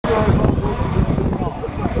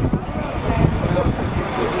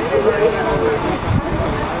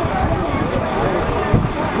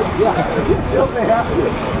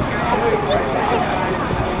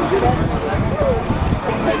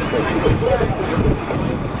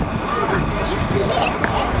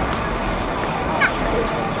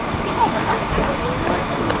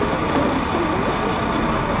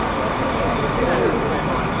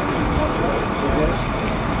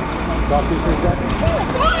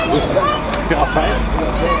All right.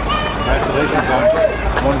 Congratulations on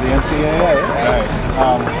going to the NCAA. Nice.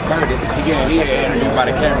 Curtis, he getting interviewed by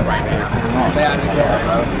the camera right now. Stay out of the camera,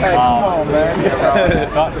 bro. Hey, come on, man.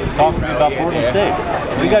 Talk to me about Portland State.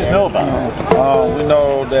 What do you guys know about them? We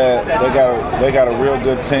know that they got a real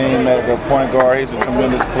good team at their point guard. He's a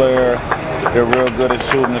tremendous player. They're real good at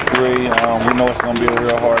shooting the three. We know it's going to be a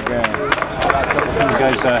real hard game. Do you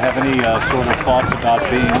guys have any sort of thoughts about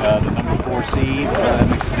being the number 4 seed? That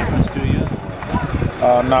makes a difference to you?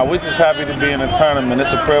 No, we're just happy to be in the tournament.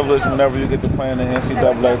 It's a privilege whenever you get to play in the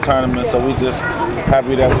NCAA tournament, so we're just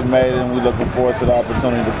happy that we made it, and we're looking forward to the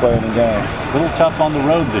opportunity to play in the game. A little tough on the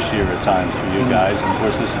road this year at times for you guys, and of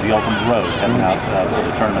course this is the ultimate road, heading out to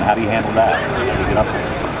the tournament. How do you handle that? How do you get up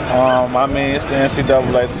there? I mean, it's the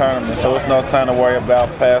NCAA tournament, so it's no time to worry about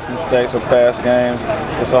past mistakes or past games.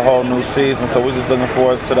 It's a whole new season, so we're just looking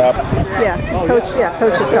forward to the opportunity.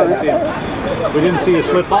 Coach is coming. We didn't see you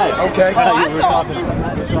slip by. Okay. You were talking to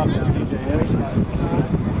CJ.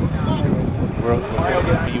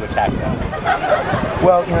 You attacked that.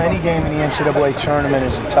 Well, any game in the NCAA tournament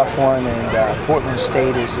is a tough one, and Portland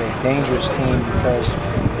State is a dangerous team because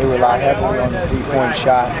they rely heavily on the three-point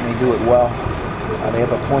shot, and they do it well. They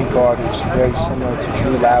have a point guard who's very similar to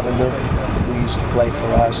Drew Lavender, who used to play for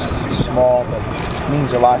us. He's small, but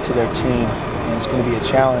means a lot to their team, and it's going to be a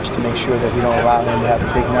challenge to make sure that we don't allow him to have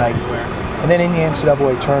a big night. And then in the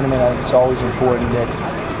NCAA tournament, I think it's always important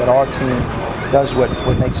that our team does what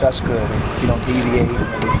makes us good, and we don't deviate,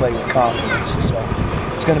 and we play with confidence. So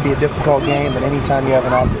it's going to be a difficult game, but anytime you have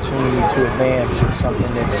an opportunity to advance, it's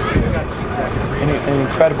something that's an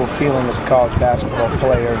incredible feeling as a college basketball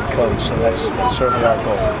player and coach. So that's certainly our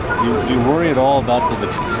goal. Do you worry at all about the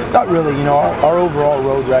Not really. Our overall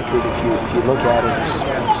road record, if you look at it, is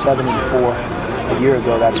 7-4. A year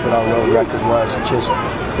ago, that's what our road record was.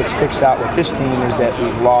 What sticks out with this team is that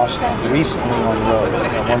we've lost recently on the road.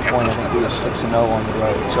 At one point, I think we were 6-0 on the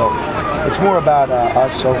road. So it's more about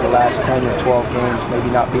us over the last 10 or 12 games, maybe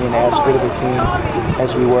not being as good of a team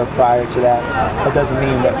as we were prior to that. That doesn't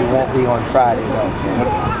mean that we won't be on Friday, though. And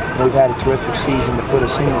they've had a terrific season to put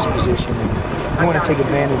us in this position. And we want to take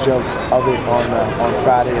advantage of it on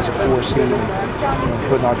Friday as a 4 seed and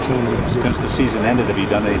putting our team in a position. Since the season ended, have you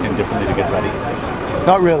done anything differently to get ready?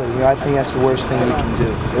 Not really. I think that's the worst thing you can do.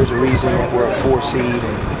 There's a reason that we're a 4 seed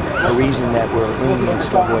and a reason that we're in the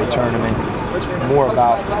NCAA tournament. It's more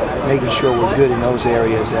about making sure we're good in those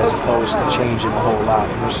areas as opposed to changing a whole lot.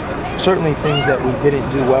 There's certainly things that we didn't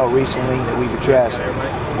do well recently that we've addressed,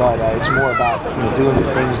 but it's more about doing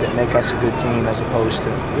the things that make us a good team as opposed to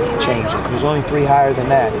changing. There's only 3 higher than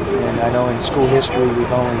that, and I know in school history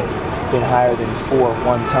we've only been higher than 4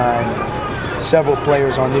 one time. Several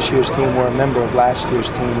players on this year's team were a member of last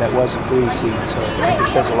year's team that was a 3 seed, so it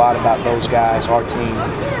says a lot about those guys, our team,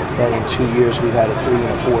 that in 2 years we've had a 3 and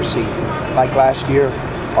a 4 seed. Like last year,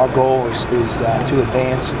 our goal is to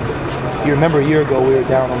advance. If you remember a year ago, we were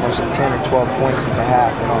down almost 10 or 12 points at the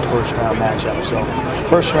half in our first round matchup. So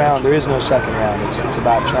first round, there is no second round. It's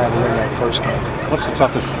about trying to win that first game. What's the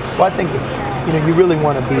toughest? Well, I think you really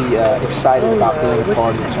want to be excited about being a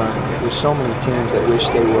part of the tournament. There's so many teams that wish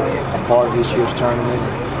they were a part of this year's tournament.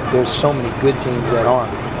 There's so many good teams that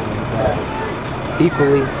aren't. And,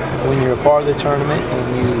 equally, when you're a part of the tournament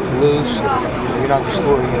and you lose, you're not the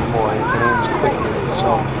story anymore. It ends quickly.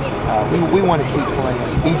 So we want to keep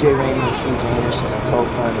playing. E.J. Rainey and C.J. Anderson have both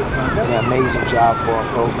done an amazing job for our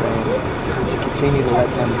program. To continue to let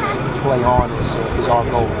them play on is our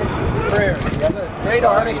goal. Great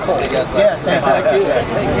article. Yeah, thank you.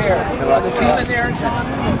 Take care. Are the team in there, Sean?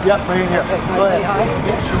 Yep, right in here. Hey, can I say hi?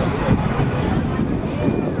 Yeah, sure.